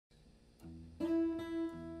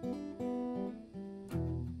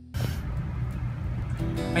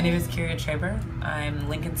My name is Kirya Traber. I'm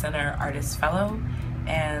Lincoln Center Artist Fellow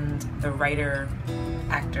and the writer,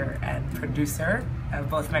 actor, and producer of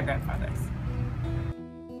both my grandfathers.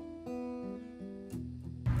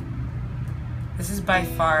 This is by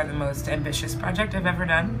far the most ambitious project I've ever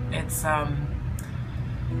done.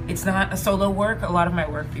 It's not a solo work. A lot of my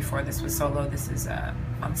work before this was solo. This is an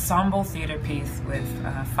ensemble theater piece with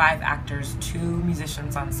 5 actors, 2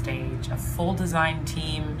 musicians on stage, a full design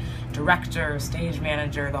team, director, stage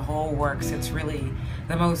manager, the whole works. It's really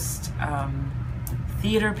the most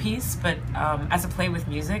theater piece, but as a play with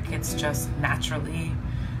music, it's just naturally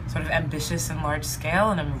sort of ambitious and large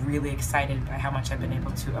scale, and I'm really excited by how much I've been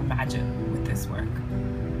able to imagine with this work.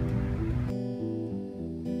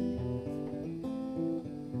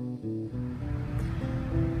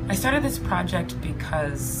 I started this project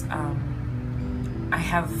because I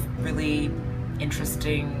have really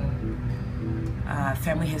interesting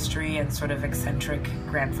family history and sort of eccentric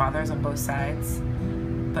grandfathers on both sides.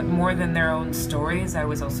 But more than their own stories, I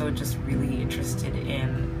was also just really interested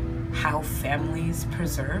in how families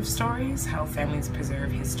preserve stories, how families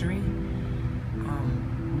preserve history,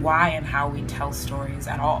 why and how we tell stories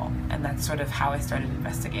at all. And that's sort of how I started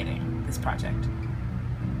investigating this project.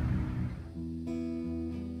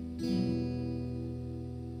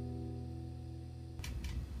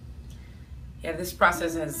 Yeah, this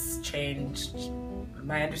process has changed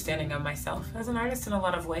my understanding of myself as an artist in a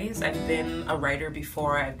lot of ways. I've been a writer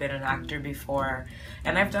before, I've been an actor before,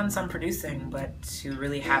 and I've done some producing, but to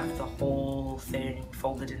really have the whole thing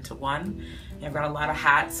folded into one, I've got a lot of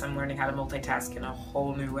hats. I'm learning how to multitask in a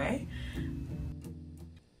whole new way.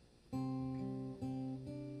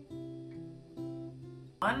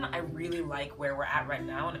 I really like where we're at right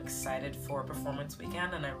now and I'm excited for performance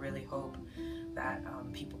weekend, and I really hope that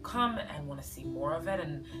people come and want to see more of it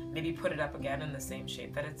and maybe put it up again in the same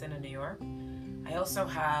shape that it's in New York. I also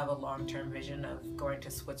have a long-term vision of going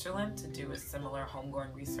to Switzerland to do a similar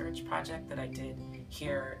homegrown research project that I did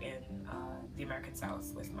here in the American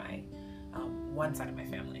South with my one side of my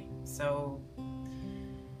family. So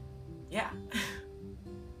yeah,